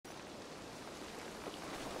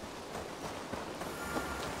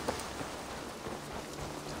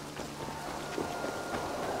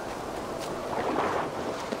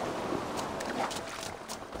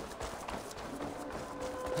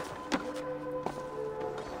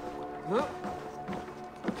Huh?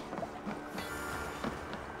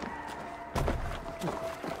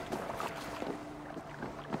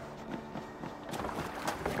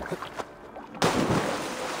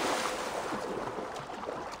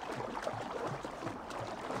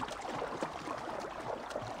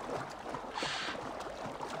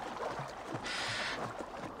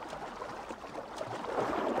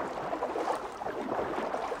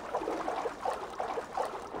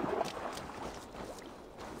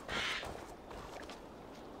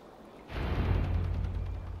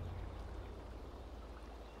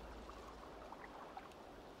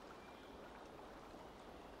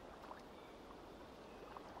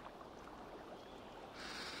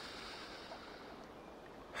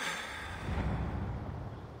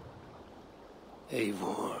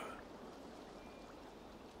 Eivor,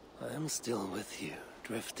 I am still with you,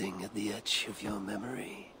 drifting at the edge of your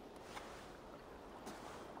memory.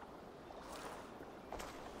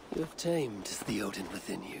 You have tamed the Odin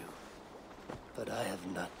within you, but I have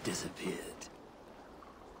not disappeared.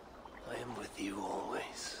 I am with you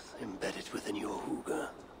always, embedded within your hooga.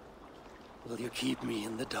 Will you keep me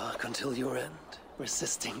in the dark until your end,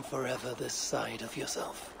 resisting forever this side of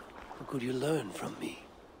yourself? Or could you learn from me?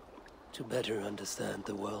 To better understand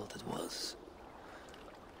the world that was.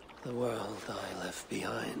 The world I left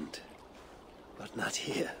behind. But not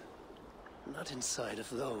here. Not inside of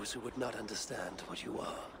those who would not understand what you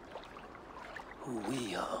are. Who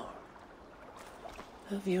we are.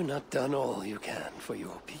 Have you not done all you can for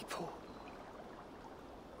your people?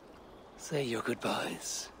 Say your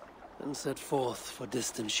goodbyes, and set forth for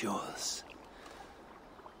distant shores.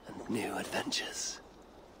 And new adventures.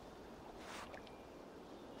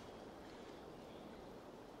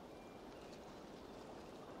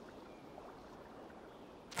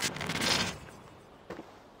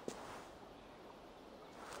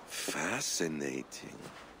 Fascinating.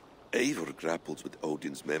 Eivor grapples with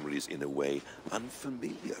Odin's memories in a way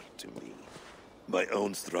unfamiliar to me. My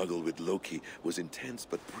own struggle with Loki was intense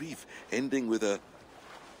but brief, ending with a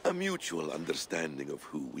mutual understanding of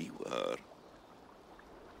who we were.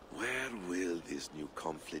 Where will this new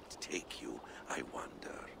conflict take you, I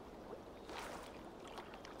wonder?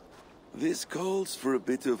 This calls for a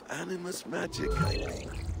bit of animus magic, I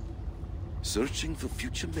think. Searching for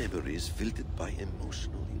future memories filtered by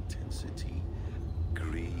emotional intensity,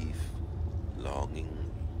 grief, longing,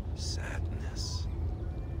 sadness.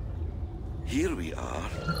 Here we are,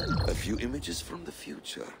 a few images from the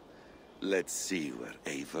future. Let's see where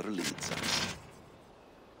Eivor leads us.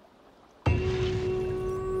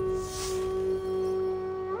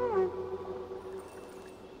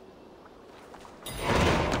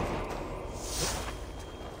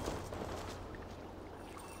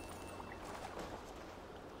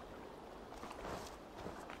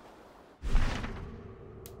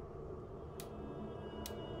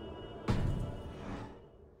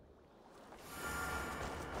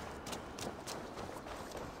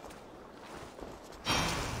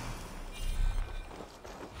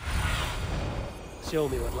 Show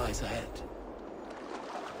me what lies ahead.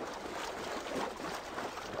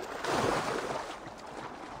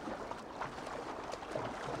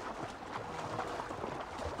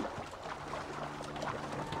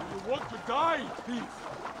 You want to die, thief?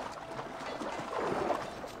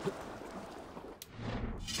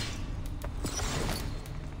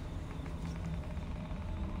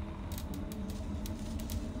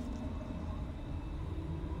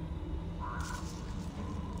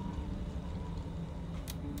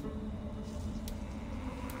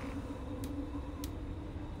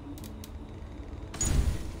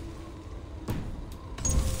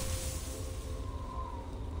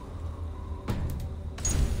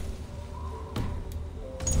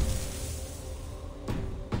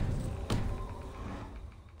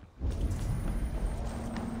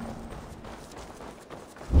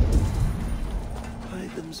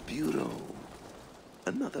 Bureau.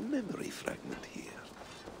 Another memory fragment here.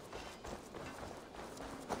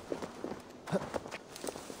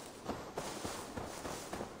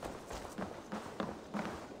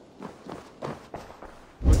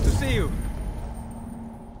 Good to see you.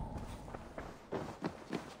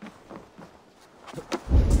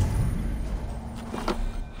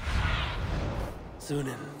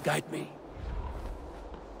 Sunan, guide me.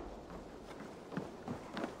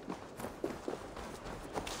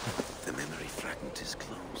 Is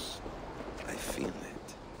close. I feel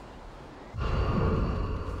it.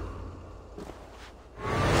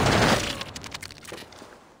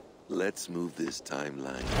 Let's move this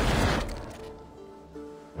timeline.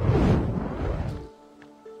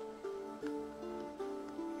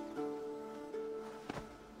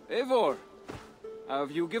 Eivor, Have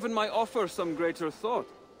you given my offer some greater thought?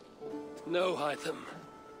 No, Hytham.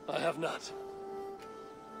 I have not.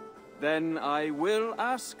 Then I will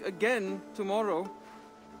ask again tomorrow.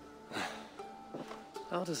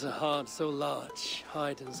 How does a heart so large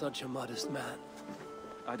hide in such a modest man?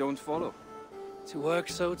 I don't follow. To work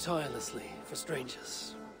so tirelessly for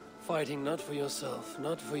strangers. Fighting not for yourself,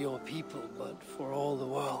 not for your people, but for all the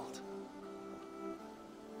world.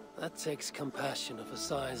 That takes compassion of a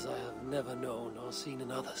size I have never known or seen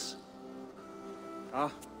in others.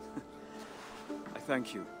 Ah, I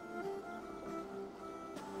thank you.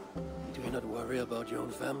 Do you not worry about your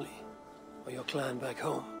own family? Or your clan back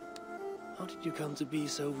home? How did you come to be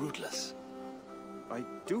so rootless? I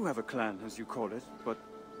do have a clan, as you call it, but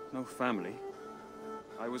no family.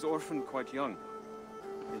 I was orphaned quite young.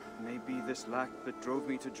 It may be this lack that drove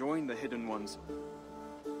me to join the Hidden Ones.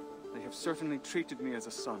 They have certainly treated me as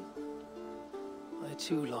a son. I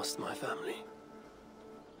too lost my family.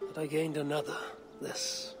 But I gained another,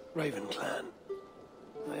 this Raven clan.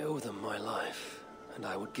 I owe them my life, and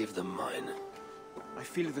I would give them mine. I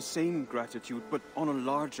feel the same gratitude, but on a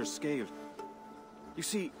larger scale. You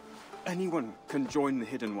see, anyone can join the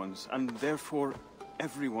Hidden Ones, and therefore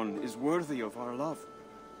everyone is worthy of our love.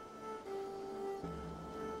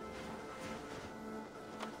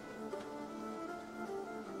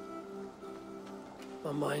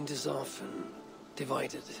 My mind is often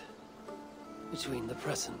divided between the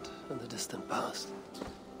present and the distant past.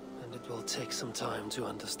 And it will take some time to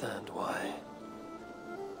understand why.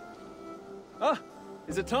 Ah!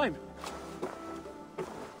 Is it time?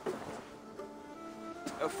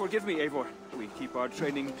 Forgive me, Eivor. We keep our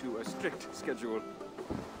training to a strict schedule.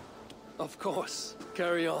 Of course.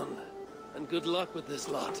 Carry on. And good luck with this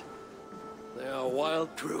lot. They are a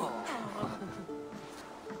wild crew.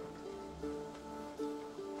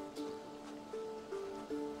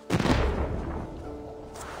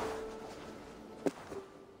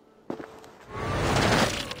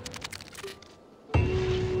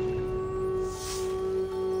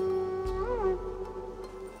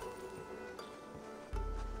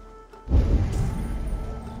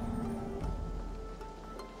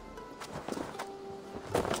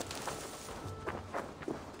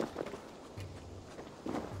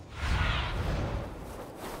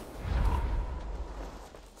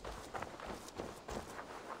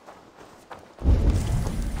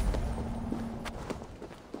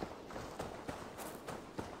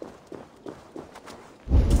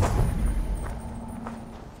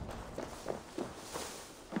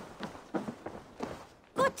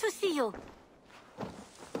 Good to see you.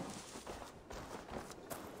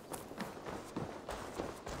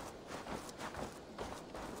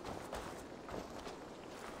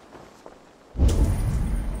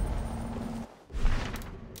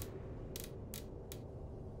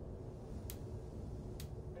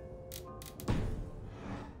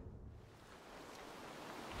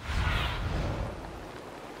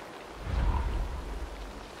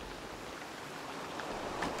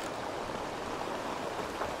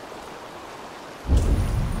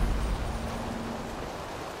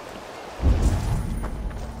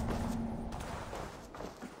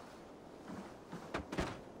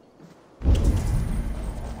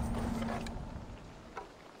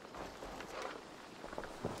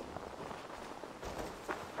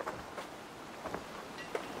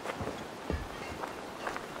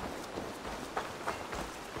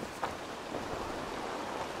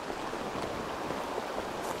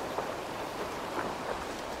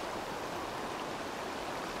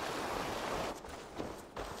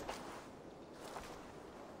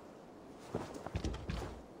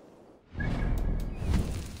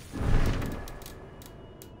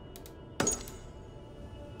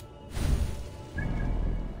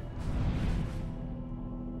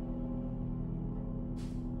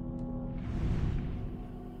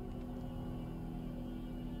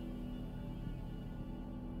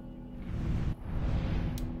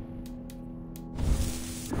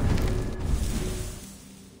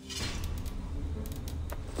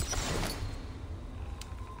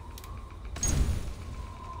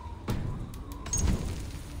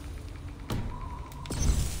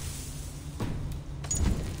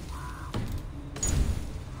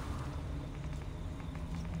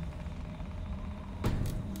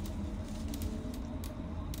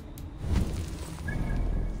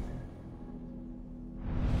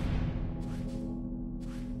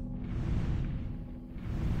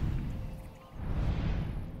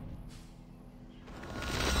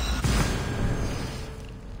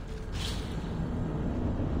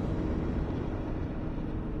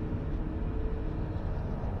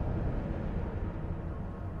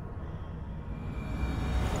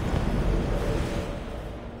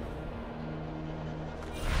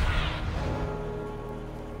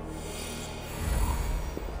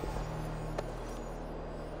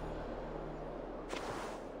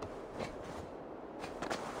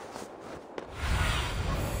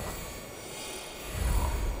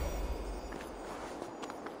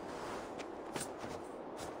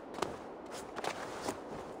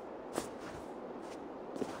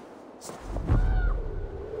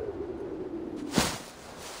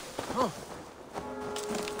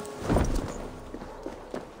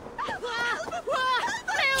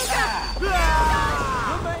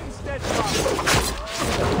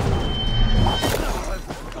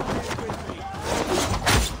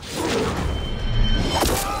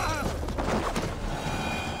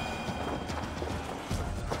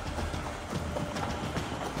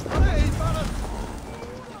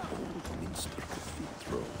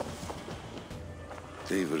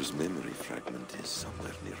 Eivur's memory fragment is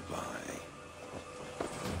somewhere nearby.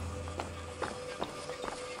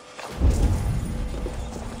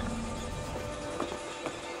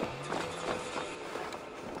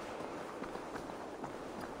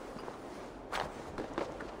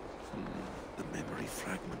 The memory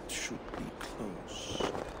fragment should be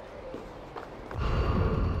close.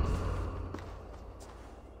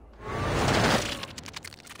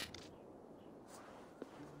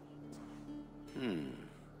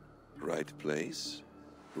 Right place,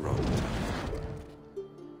 wrong time.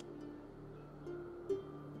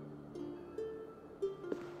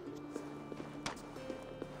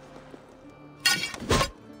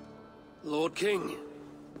 Lord King.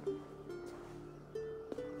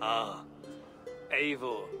 Ah,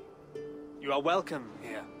 Eivor. You are welcome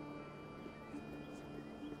here.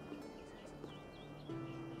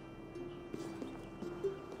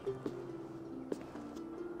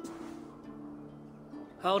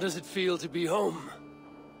 How does it feel to be home?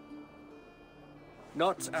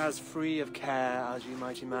 Not as free of care as you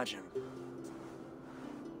might imagine.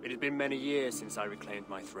 It has been many years since I reclaimed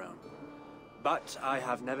my throne, but I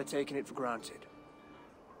have never taken it for granted.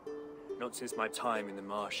 Not since my time in the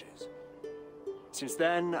marshes. Since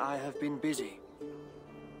then, I have been busy.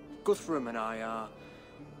 Guthrum and I are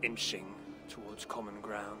inching towards common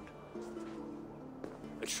ground.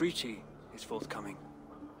 A treaty is forthcoming.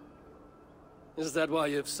 Is that why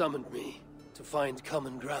you've summoned me? To find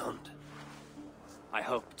common ground? I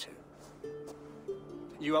hope to.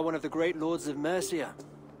 You are one of the great lords of Mercia,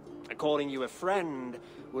 and calling you a friend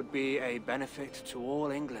would be a benefit to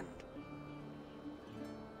all England.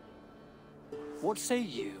 What say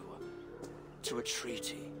you to a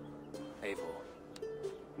treaty, Eivor?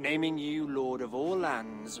 Naming you lord of all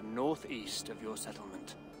lands northeast of your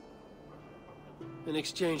settlement. In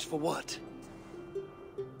exchange for what?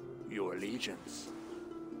 Your allegiance.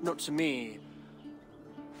 Not to me,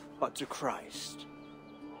 but to Christ.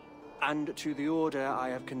 And to the order I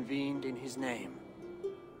have convened in his name.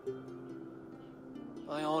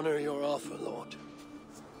 I honor your offer, Lord.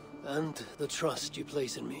 And the trust you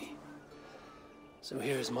place in me. So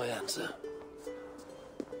here's my answer.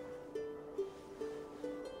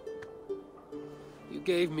 You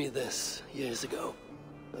gave me this years ago.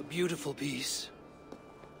 A beautiful piece.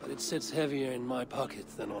 But it sits heavier in my pocket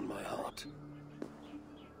than on my heart.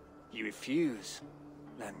 You refuse,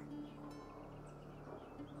 then?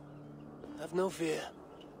 Have no fear.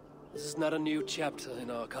 This is not a new chapter in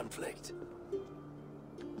our conflict.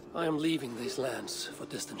 I am leaving these lands for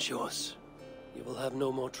distant shores. You will have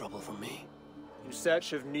no more trouble from me. In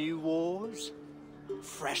search of new wars?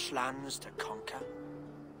 Fresh lands to conquer?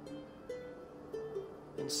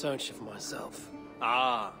 In search of myself.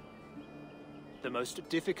 Ah. The most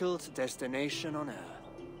difficult destination on Earth.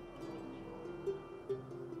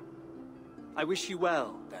 I wish you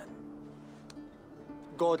well, then.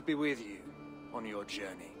 God be with you on your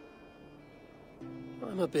journey.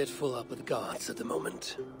 I'm a bit full up with guards at the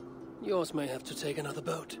moment. Yours may have to take another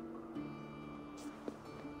boat.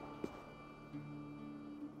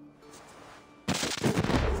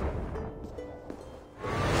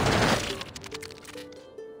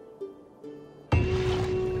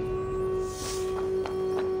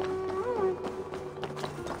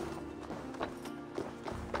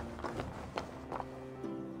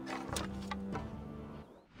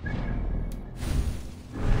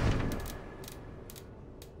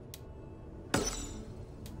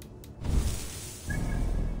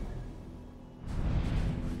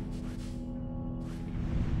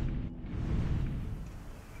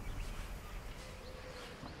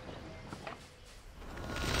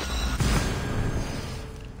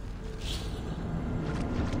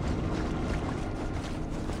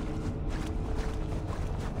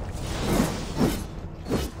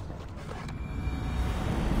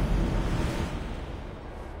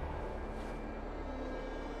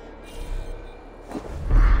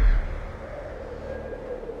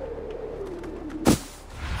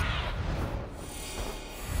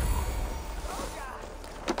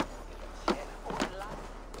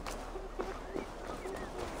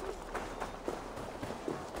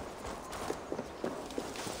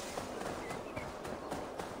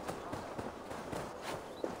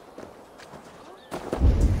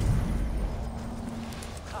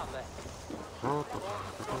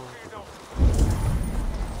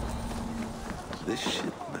 This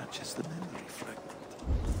ship matches the memory fragment.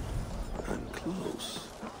 I'm close.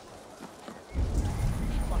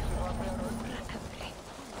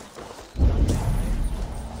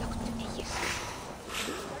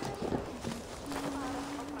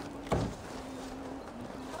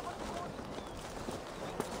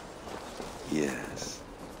 Yes,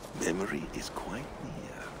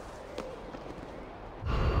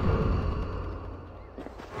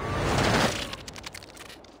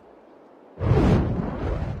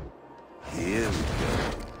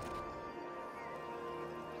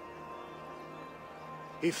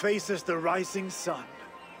 He faces the rising sun.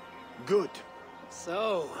 Good.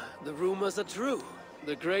 So, the rumors are true.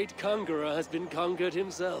 The great conqueror has been conquered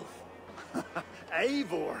himself.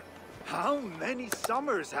 Eivor, how many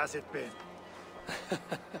summers has it been?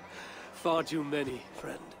 Far too many,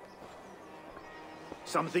 friend.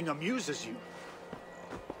 Something amuses you.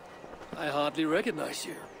 I hardly recognize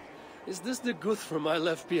you. Is this the Guthrum I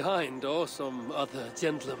left behind, or some other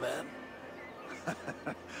gentleman?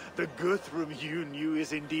 The Guthrum you knew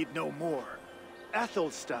is indeed no more.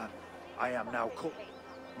 Athelstan, I am now called.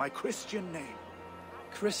 My Christian name.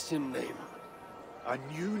 Christian name. A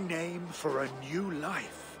new name for a new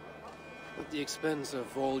life. At the expense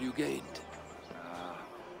of all you gained.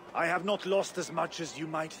 I have not lost as much as you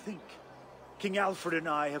might think. King Alfred and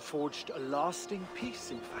I have forged a lasting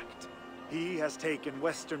peace, in fact. He has taken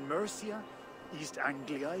Western Mercia, East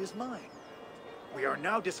Anglia is mine. We are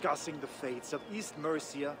now discussing the fates of East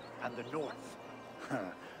Mercia and the North.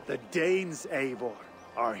 The Danes, Eivor,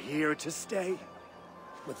 are here to stay.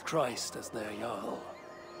 With Christ as their Jarl.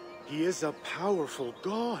 He is a powerful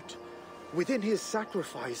god. Within his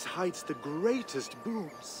sacrifice hides the greatest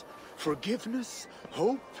boons. Forgiveness,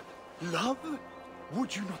 hope, love.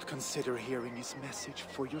 Would you not consider hearing his message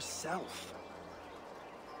for yourself?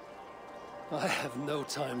 I have no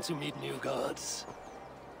time to meet new gods.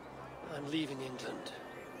 I'm leaving England.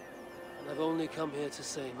 And I've only come here to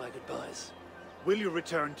say my goodbyes. Will you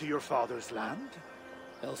return to your father's land?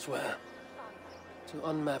 Elsewhere. To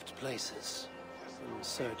unmapped places. In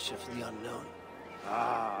search of the unknown.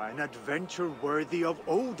 Ah, an adventure worthy of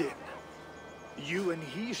Odin. You and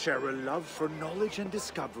he share a love for knowledge and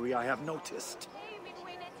discovery, I have noticed.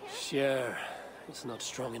 Share is not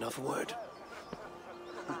strong enough a word.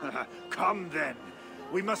 Come then.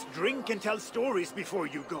 We must drink and tell stories before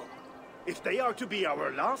you go. If they are to be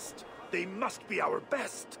our last, they must be our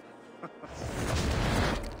best.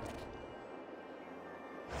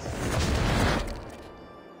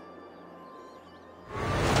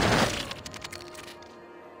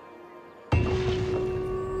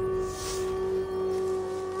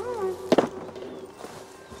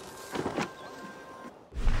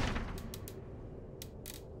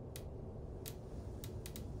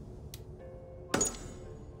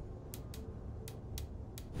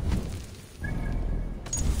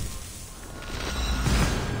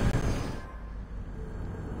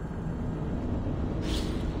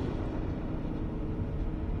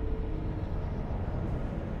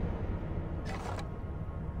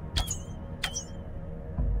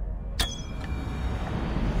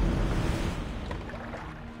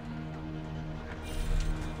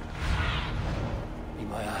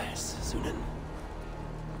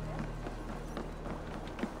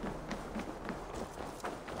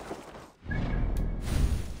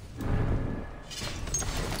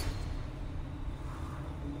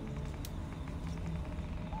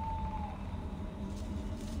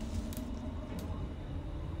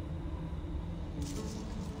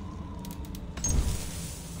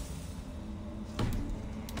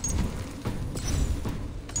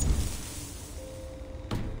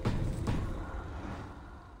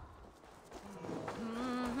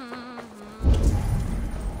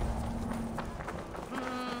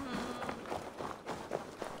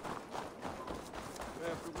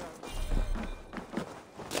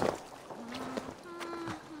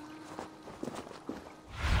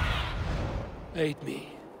 Aid me.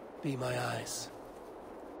 Be my eyes.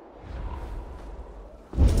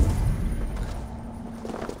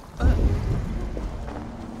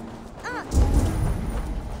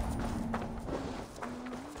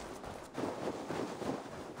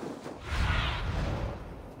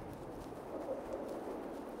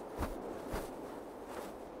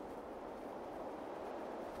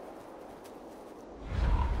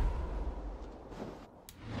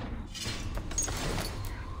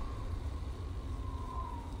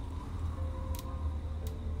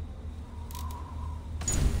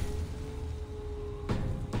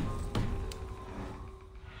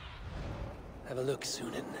 Have a look,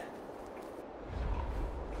 Sunan.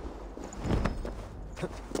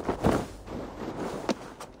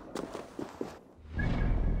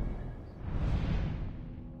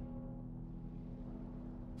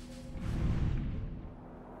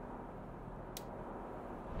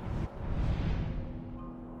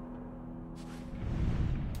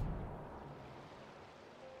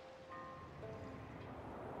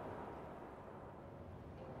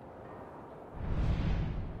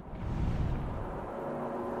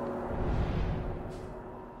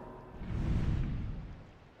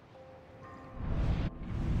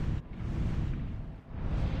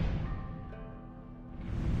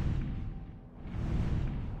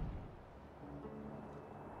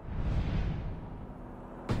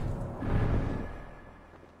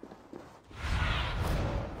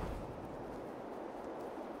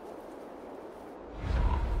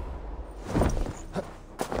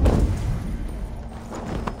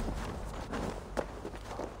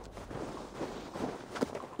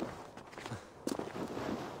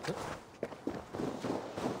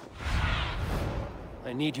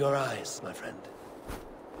 I need your eyes, my friend.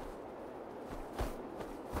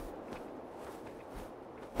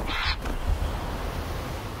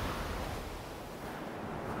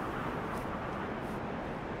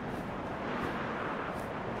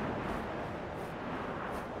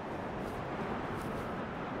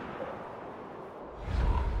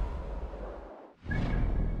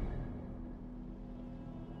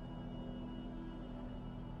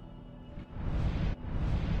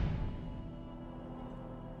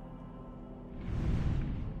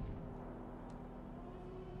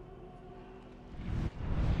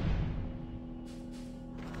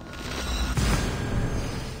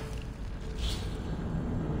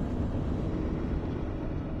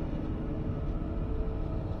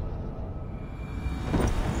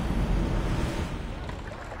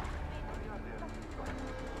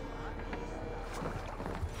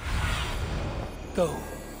 Go,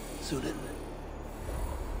 Sunan.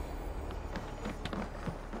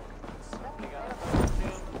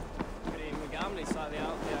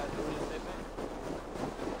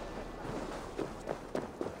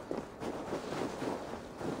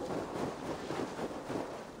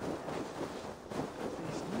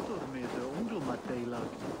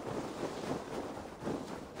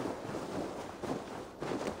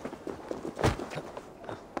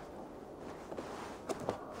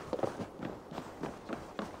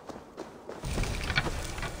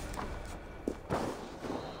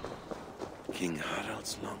 King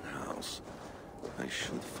Harald's longhouse. I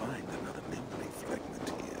should find another memory fragment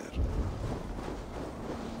here.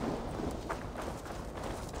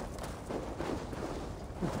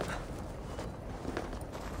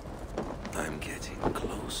 I'm getting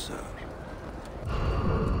closer.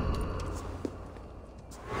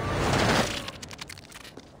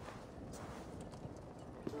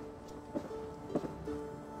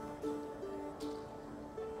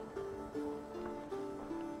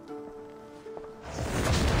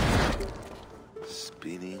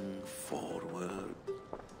 Spinning forward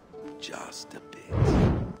just a bit.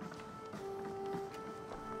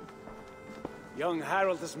 Young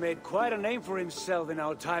Harold has made quite a name for himself in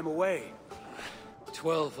our time away.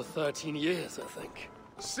 12 or 13 years, I think.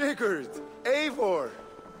 Sigurd! Eivor!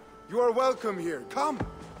 You are welcome here. Come!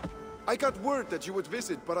 I got word that you would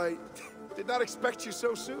visit, but I did not expect you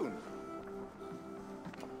so soon.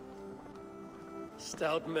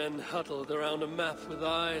 Stout men huddled around a map with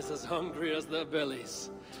eyes as hungry as their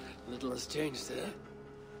bellies. Little has changed here.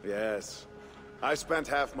 Yes. I spent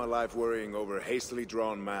half my life worrying over hastily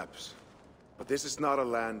drawn maps. But this is not a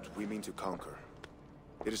land we mean to conquer.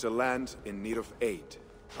 It is a land in need of aid.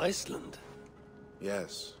 Iceland?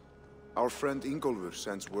 Yes. Our friend Ingólfur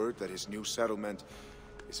sends word that his new settlement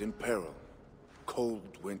is in peril.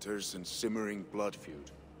 Cold winters and simmering blood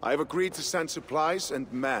feud. I have agreed to send supplies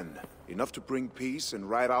and men, enough to bring peace and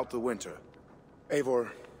ride out the winter. Eivor,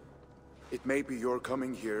 it may be your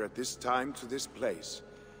coming here at this time to this place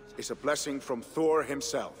is a blessing from Thor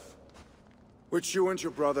himself. Would you and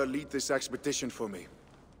your brother lead this expedition for me?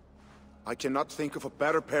 I cannot think of a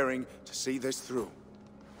better pairing to see this through.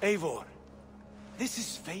 Eivor, this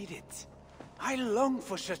is fated. I long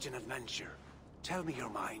for such an adventure. Tell me your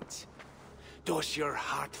mind. Does your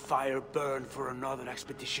heart fire burn for another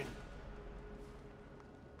expedition?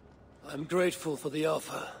 I'm grateful for the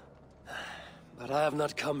offer. But I have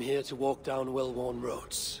not come here to walk down well-worn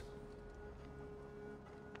roads.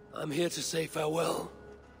 I'm here to say farewell.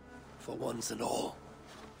 For once and all.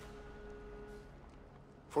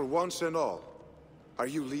 For once and all? Are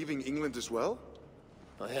you leaving England as well?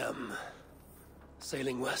 I am.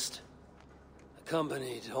 Sailing west.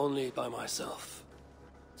 Accompanied only by myself.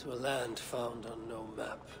 To a land found on no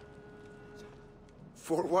map.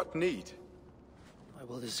 For what need? I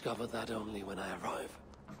will discover that only when I arrive.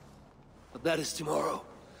 But that is tomorrow.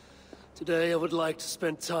 Today I would like to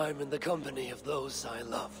spend time in the company of those I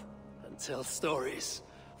love. And tell stories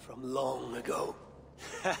from long ago.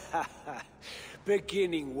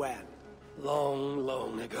 Beginning when? Long,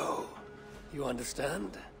 long ago. You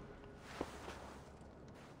understand?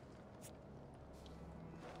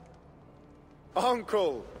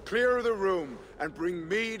 Uncle, clear the room and bring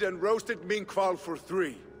mead and roasted minkwal for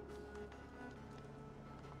 3.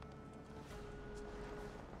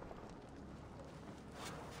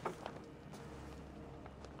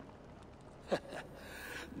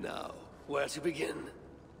 Now, where to begin?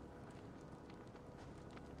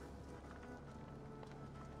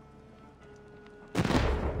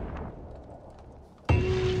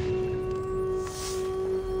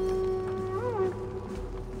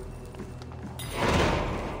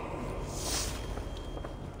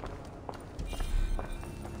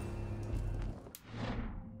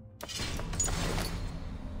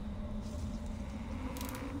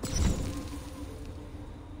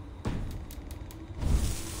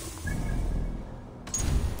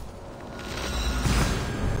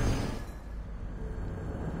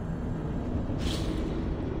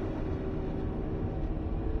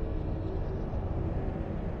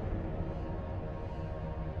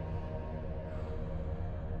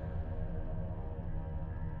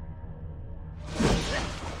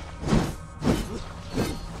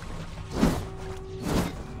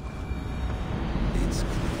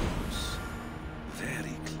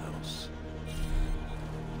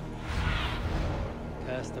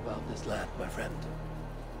 asked about this land, my friend.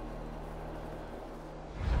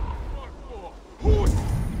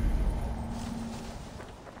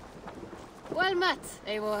 Well met,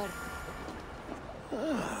 Eivor.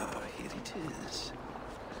 Ah, here it is.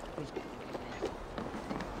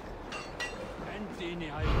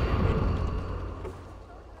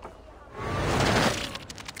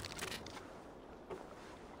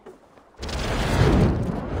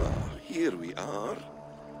 Here we are.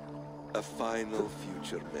 A final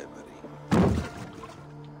future memory.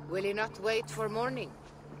 Will you not wait for morning?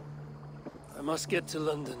 I must get to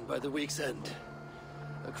London by the week's end.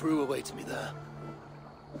 A crew awaits me there.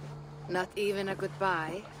 Not even a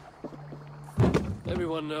goodbye,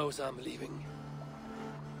 Everyone knows I'm leaving.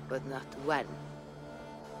 but not when.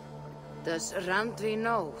 Does Randvi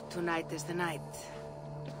know tonight is the night?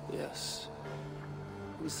 Yes.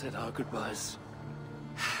 We said our goodbyes.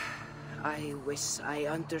 I wish I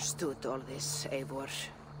understood all this, Eivor.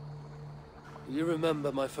 You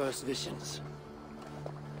remember my first visions?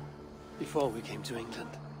 Before we came to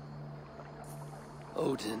England.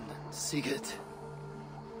 Odin and Sigurd.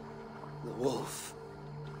 The wolf.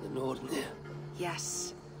 The Nordenir.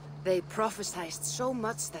 Yes, they prophesied so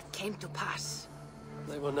much that came to pass.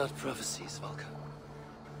 They were not prophecies, Valka.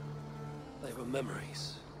 They were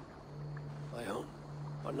memories. My own.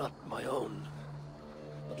 Or not my own.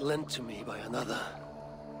 But lent to me by another.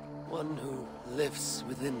 One who lives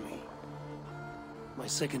within me. My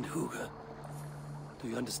second Hugr. Do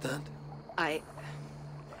you understand?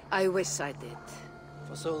 I wish I did.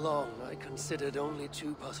 For so long, I considered only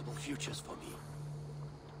two possible futures for me.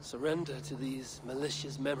 Surrender to these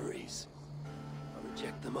malicious memories, or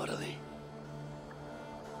reject them utterly.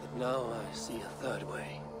 But now I see a third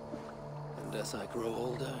way. And as I grow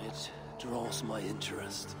older, it draws my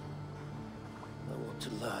interest. I want to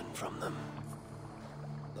learn from them.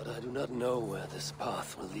 But I do not know where this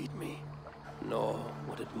path will lead me, nor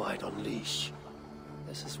what it might unleash.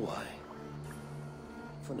 This is why,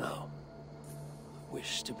 for now, I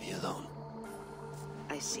wish to be alone.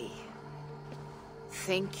 I see.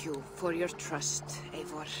 Thank you for your trust,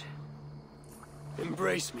 Eivor.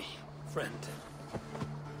 Embrace me, friend.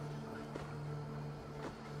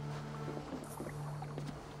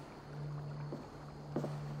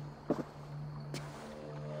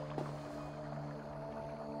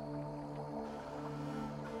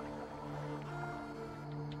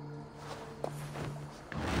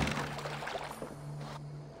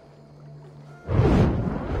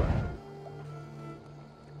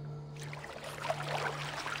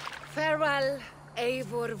 Farewell,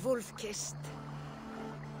 Eivor Wolf-Kissed.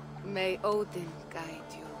 May Odin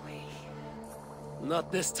guide your way. Not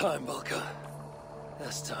this time, Valka.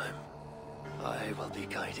 This time, I will be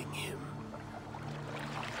guiding him.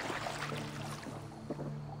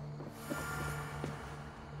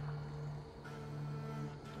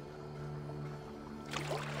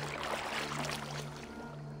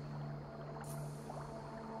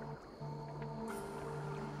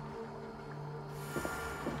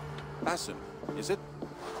 Basim, is it?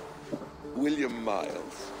 William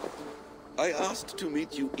Miles. I asked to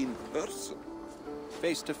meet you in person.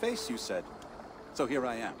 Face to face, you said. So here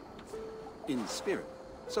I am. In spirit,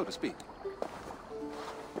 so to speak.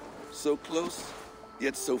 So close,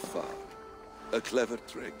 yet so far. A clever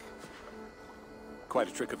trick. Quite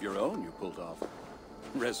a trick of your own you pulled off.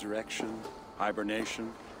 Resurrection,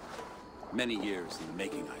 hibernation. Many years in the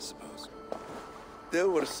making, I suppose. There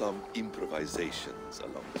were some improvisations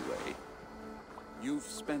along the way. You've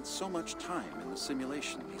spent so much time in the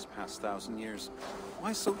simulation these past 1,000 years.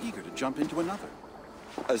 Why so eager to jump into another?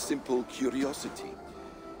 A simple curiosity.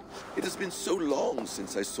 It has been so long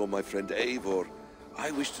since I saw my friend Eivor.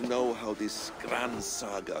 I wish to know how this grand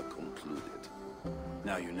saga concluded.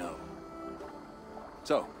 Now you know.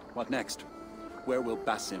 So, what next? Where will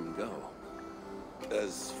Basim go?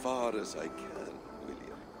 As far as I can,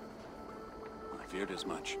 William. I feared as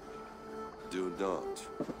much. Do not.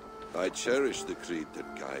 I cherish the creed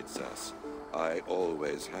that guides us. I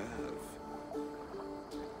always have.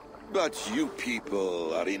 But you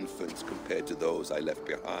people are infants compared to those I left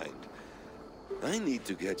behind. I need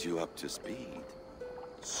to get you up to speed.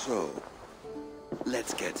 So,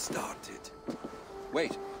 let's get started.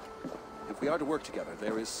 Wait. If we are to work together,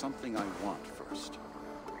 there is something I want first.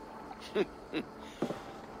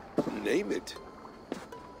 Name it.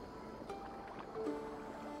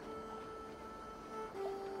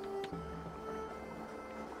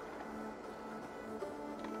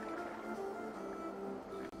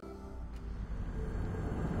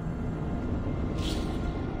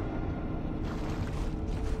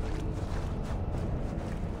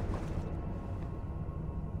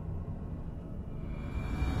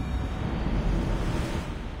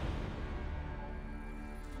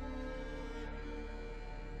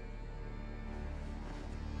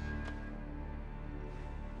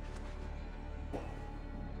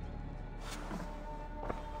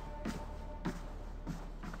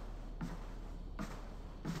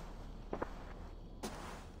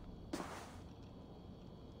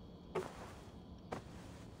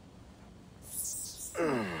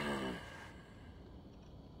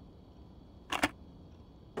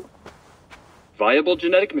 Viable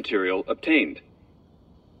genetic material obtained.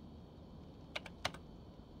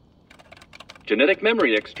 Genetic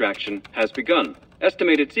memory extraction has begun.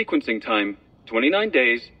 Estimated sequencing time, 29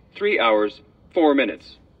 days, 3 hours, 4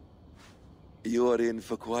 minutes. You're in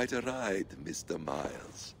for quite a ride, Mr.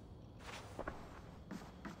 Miles.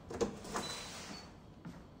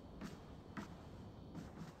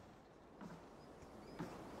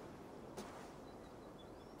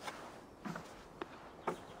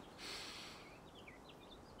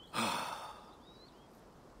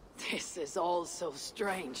 This is all so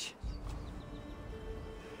strange.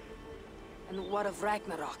 And what of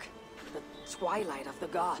Ragnarok? The twilight of the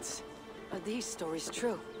gods? Are these stories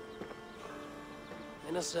true?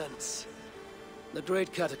 In a sense. The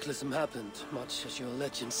Great Cataclysm happened, much as your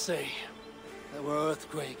legends say. There were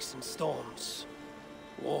earthquakes and storms,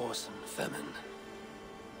 wars and famine.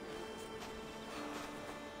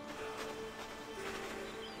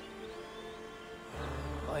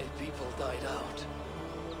 My people died out.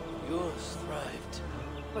 Yours thrived.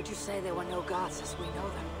 But you say there were no gods as we know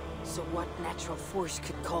them. So what natural force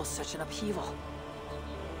could cause such an upheaval?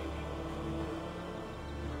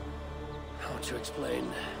 How to explain?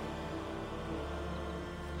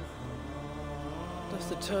 Does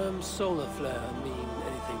the term solar flare mean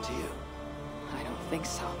anything to you? I don't think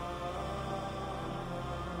so.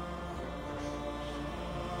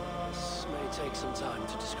 This may take some time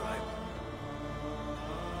to describe.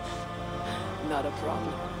 Not a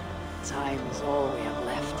problem. Time is all we have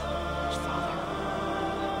left, Father.